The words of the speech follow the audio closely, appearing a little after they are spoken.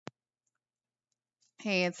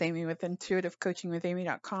Hey, it's Amy with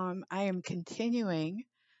intuitivecoachingwithamy.com. I am continuing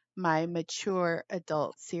my mature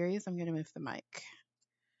adult series. I'm going to move the mic.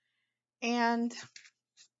 And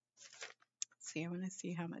see, I want to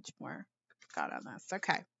see how much more I've got on this.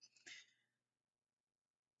 Okay.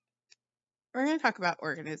 We're going to talk about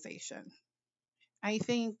organization. I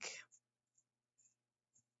think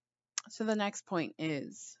so. The next point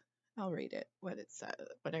is I'll read it, what it said,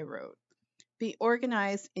 what I wrote. Be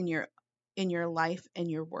organized in your life and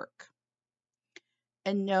your work,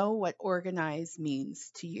 and know what organized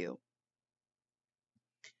means to you.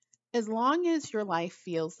 As long as your life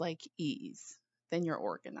feels like ease, then you're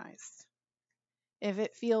organized. If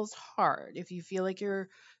it feels hard, if you feel like you're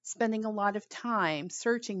spending a lot of time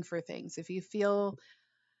searching for things, if you feel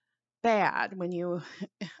bad when you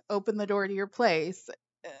open the door to your place,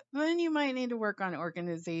 then you might need to work on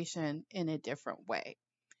organization in a different way.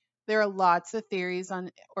 There are lots of theories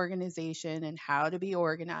on organization and how to be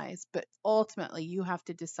organized, but ultimately you have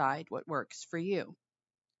to decide what works for you.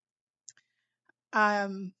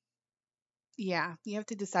 Um, yeah, you have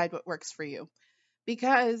to decide what works for you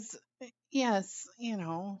because, yes,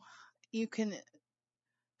 you can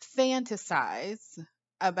fantasize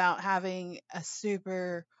about having a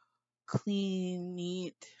super clean,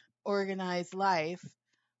 neat, organized life.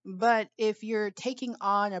 But if you're taking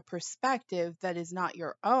on a perspective that is not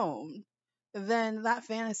your own, then that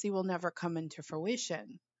fantasy will never come into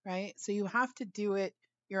fruition, right? So you have to do it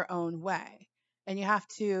your own way and you have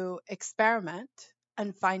to experiment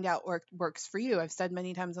and find out what works for you. I've said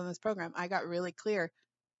many times on this program, I got really clear.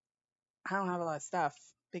 I don't have a lot of stuff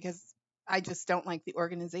because I just don't like the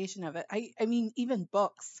organization of it. I mean, even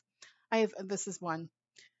books. This is one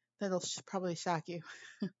that'll probably shock you.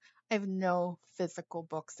 I have no physical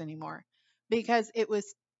books anymore because it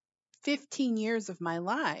was 15 years of my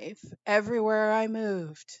life. Everywhere I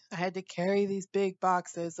moved, I had to carry these big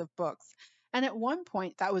boxes of books. And at one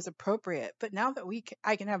point that was appropriate. But now that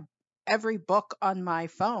I can have every book on my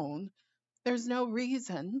phone, there's no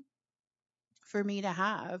reason for me to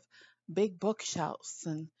have big bookshelves.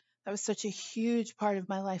 And that was such a huge part of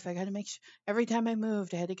my life. I got to make sure every time I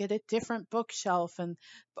moved, I had to get a different bookshelf and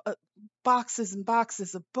uh, boxes and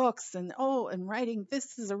boxes of books. And oh, and writing,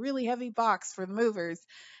 this is a really heavy box for the movers.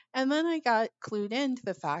 And then I got clued into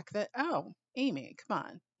the fact that, oh, Amy, come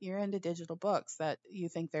on, you're into digital books that you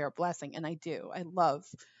think they're a blessing. And I do. I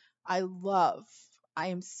love, I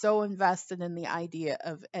am so invested in the idea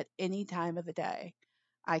of at any time of the day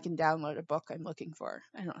I can download a book I'm looking for.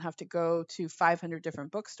 I don't have to go to 500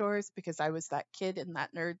 different bookstores because I was that kid and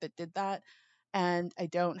that nerd that did that. And I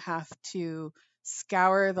don't have to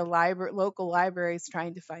scour the local libraries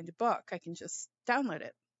trying to find a book. I can just download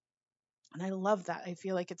it. And I love that. I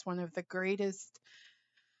feel like it's one of the greatest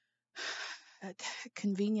uh,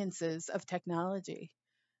 conveniences of technology.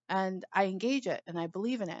 And I engage it and I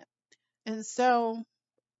believe in it. And so,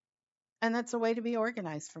 and that's a way to be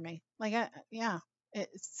organized for me. Yeah,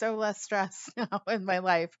 it's so less stress now in my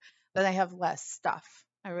life that I have less stuff.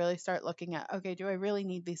 I really start looking at, okay, do I really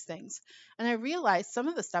need these things? And I realized some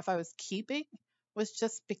of the stuff I was keeping was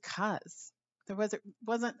just because there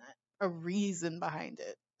wasn't a reason behind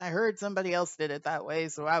it. I heard somebody else did it that way,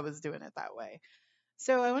 so I was doing it that way.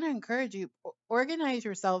 So I want to encourage you, organize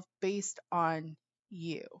yourself based on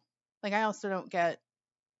you. Like I also don't get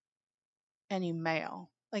any mail.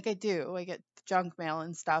 Like I do, I get junk mail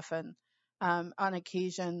and stuff, and on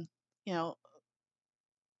occasion, you know,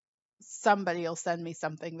 somebody will send me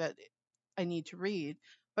something that I need to read.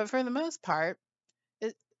 But for the most part,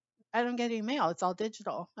 it, I don't get any mail. It's all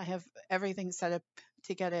digital. I have everything set up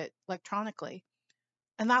to get it electronically,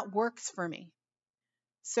 and that works for me.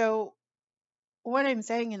 So what I'm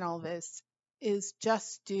saying in all this is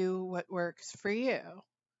just do what works for you.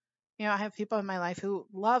 I have people in my life who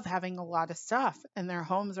love having a lot of stuff and their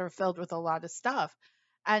homes are filled with a lot of stuff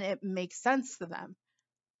and it makes sense to them.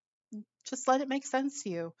 Just let it make sense to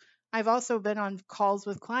you. I've also been on calls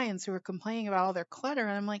with clients who are complaining about all their clutter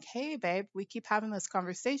and I'm like, "Hey babe, we keep having this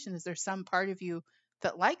conversation. Is there some part of you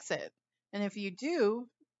that likes it? And if you do,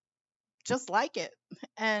 just like it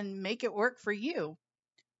and make it work for you."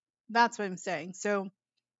 That's what I'm saying. So,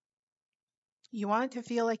 you want it to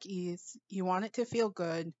feel like ease, you want it to feel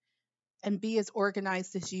good, and be as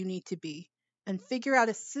organized as you need to be and figure out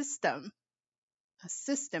a system.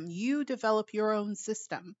 You develop your own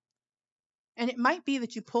system. And it might be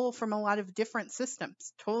that you pull from a lot of different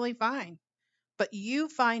systems, totally fine. But you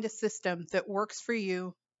find a system that works for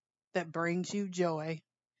you, that brings you joy,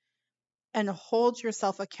 and hold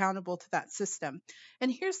yourself accountable to that system.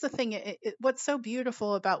 And here's the thing, what's so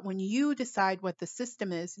beautiful about when you decide what the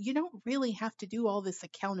system is, you don't really have to do all this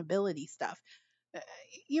accountability stuff. Uh,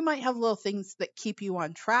 You might have little things that keep you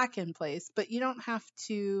on track in place, but you don't have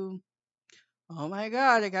to, oh my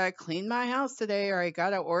God, I got to clean my house today or I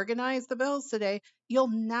got to organize the bills today. You'll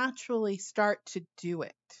naturally start to do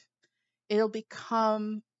it. It'll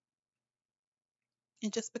become,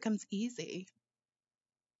 it just becomes easy.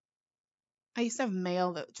 I used to have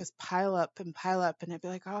mail that would just pile up, and I'd be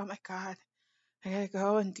like, oh my God, I gotta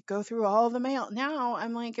go and go through all the mail. Now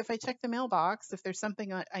I'm like, if I check the mailbox, if there's something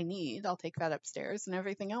that I need, I'll take that upstairs, and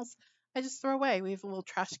everything else I just throw away. We have little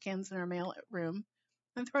trash cans in our mail room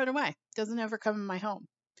and throw it away. It doesn't ever come in my home,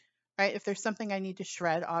 right? If there's something I need to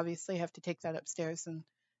shred, obviously I have to take that upstairs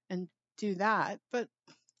and do that. But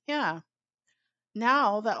yeah,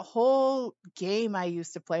 now that whole game I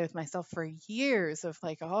used to play with myself for years of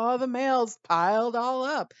like, oh, the mail's piled all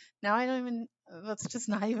up. Now I don't even, that's just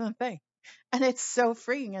not even a thing. And it's so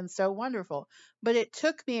freeing and so wonderful. But it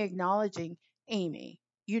took me acknowledging, Amy,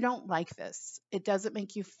 you don't like this. It doesn't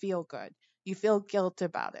make you feel good. You feel guilt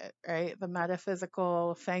about it, right? The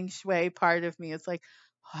metaphysical feng shui part of me is like,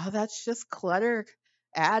 oh, that's just clutter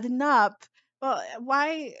adding up. Well,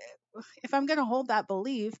 why? If I'm going to hold that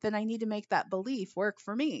belief, then I need to make that belief work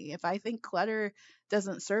for me. If I think clutter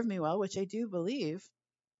doesn't serve me well, which I do believe,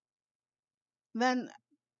 then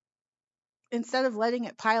instead of letting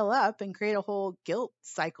it pile up and create a whole guilt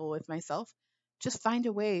cycle with myself, just find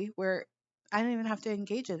a way where I don't even have to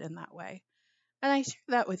engage it in that way. And I share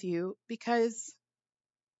that with you because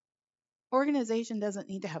organization doesn't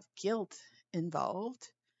need to have guilt involved.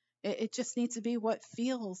 It just needs to be what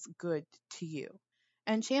feels good to you.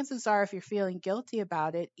 And chances are, if you're feeling guilty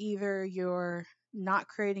about it, either you're not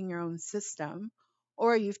creating your own system,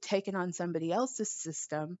 or you've taken on somebody else's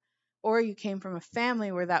system, or you came from a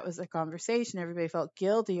family where that was a conversation. Everybody felt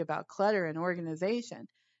guilty about clutter and organization.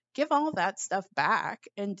 Give all that stuff back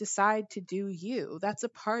and decide to do you. That's a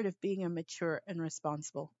part of being a mature and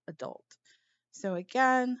responsible adult. So,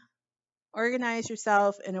 again, organize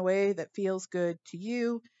yourself in a way that feels good to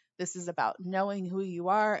you. This is about knowing who you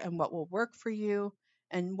are and what will work for you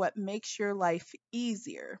and what makes your life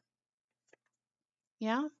easier.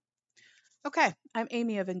 Yeah? Okay. I'm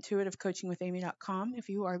Amy of intuitivecoachingwithamy.com. If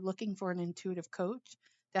you are looking for an intuitive coach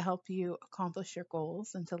to help you accomplish your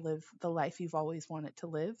goals and to live the life you've always wanted to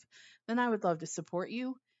live, then I would love to support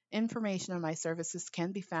you. Information on my services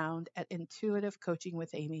can be found at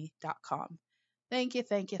intuitivecoachingwithamy.com. Thank you,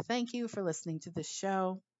 thank you, thank you for listening to this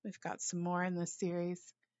show. We've got some more in this series.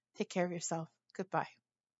 Take care of yourself. Goodbye.